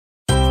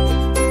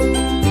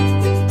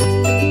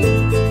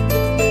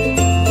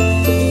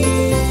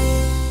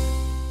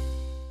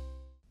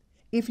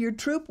If your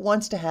troop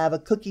wants to have a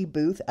cookie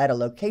booth at a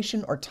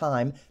location or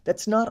time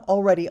that's not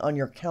already on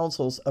your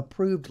council's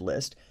approved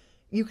list,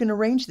 you can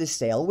arrange this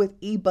sale with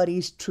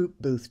eBudde's Troop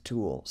Booth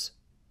tools.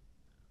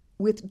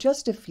 With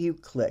just a few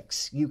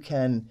clicks, you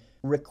can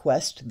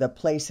request the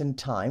place and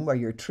time where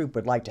your troop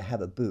would like to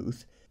have a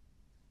booth,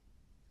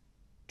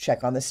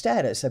 check on the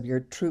status of your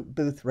troop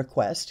booth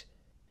request,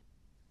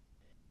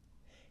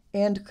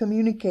 and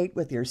communicate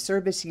with your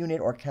service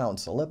unit or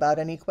council about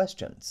any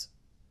questions.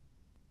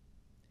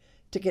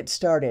 To get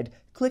started,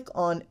 click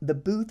on the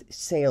Booth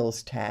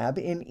Sales tab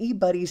in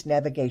eBudde's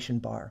navigation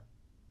bar.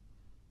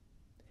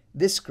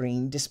 This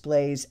screen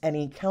displays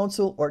any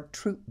council or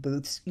troop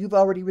booths you've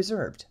already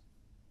reserved.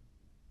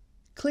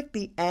 Click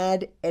the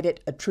Add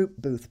Edit a Troop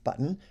Booth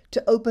button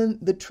to open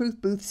the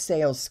Troop Booth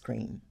Sales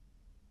screen.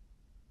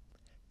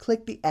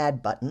 Click the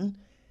Add button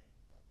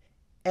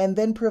and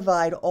then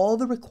provide all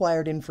the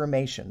required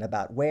information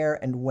about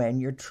where and when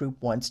your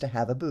troop wants to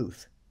have a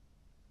booth.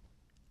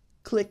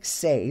 Click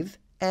Save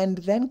and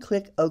then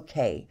click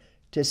OK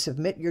to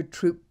submit your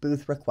troop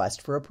booth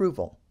request for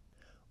approval.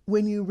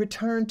 When you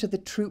return to the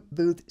Troop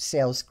Booth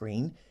Sales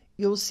screen,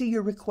 you'll see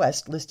your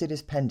request listed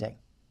as pending.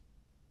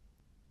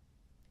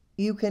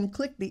 You can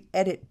click the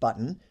Edit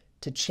button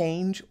to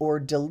change or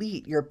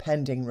delete your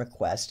pending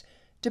request,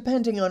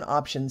 depending on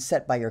options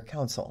set by your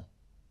council.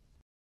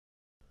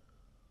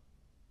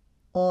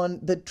 On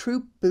the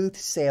Troop Booth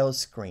Sales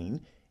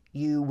screen,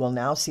 you will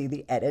now see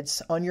the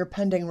edits on your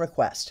pending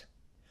request.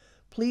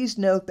 Please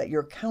note that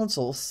your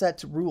council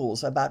sets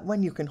rules about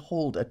when you can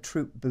hold a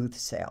troop booth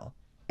sale.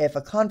 If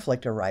a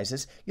conflict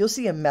arises, you'll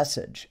see a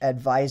message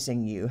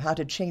advising you how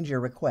to change your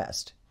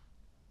request.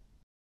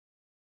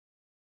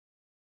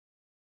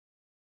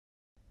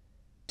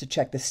 To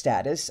check the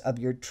status of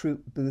your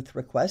troop booth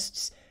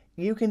requests,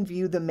 you can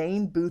view the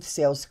main booth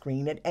sales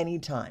screen at any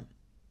time.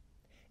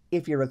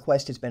 If your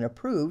request has been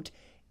approved,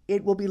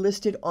 it will be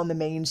listed on the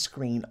main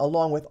screen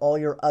along with all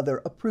your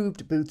other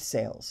approved booth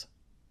sales.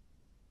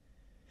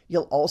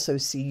 You'll also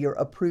see your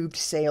approved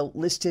sale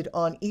listed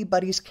on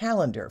eBudde's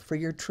calendar for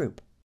your troop.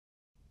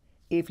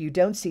 If you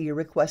don't see your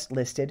request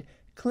listed,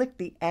 click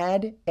the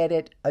Add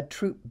Edit a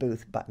Troop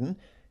Booth button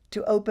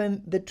to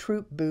open the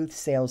Troop Booth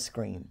Sales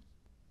screen.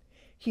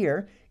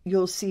 Here,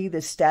 you'll see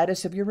the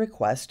status of your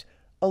request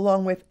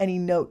along with any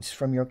notes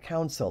from your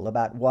council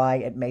about why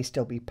it may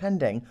still be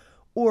pending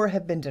or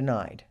have been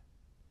denied.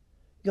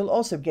 You'll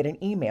also get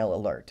an email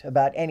alert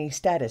about any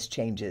status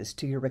changes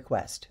to your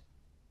request.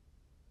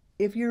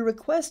 If your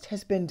request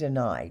has been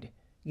denied,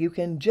 you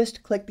can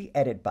just click the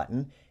Edit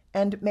button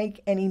and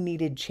make any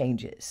needed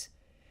changes.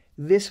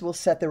 This will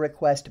set the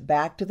request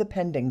back to the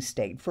pending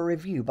state for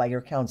review by your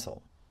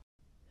council.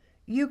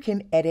 You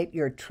can edit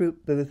your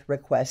troop booth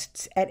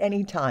requests at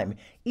any time,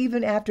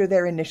 even after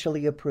they're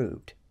initially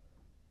approved.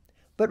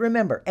 But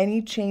remember,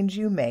 any change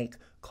you make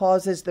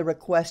causes the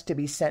request to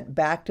be sent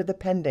back to the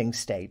pending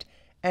state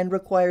and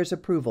requires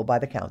approval by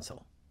the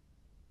council.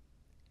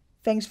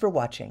 Thanks for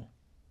watching.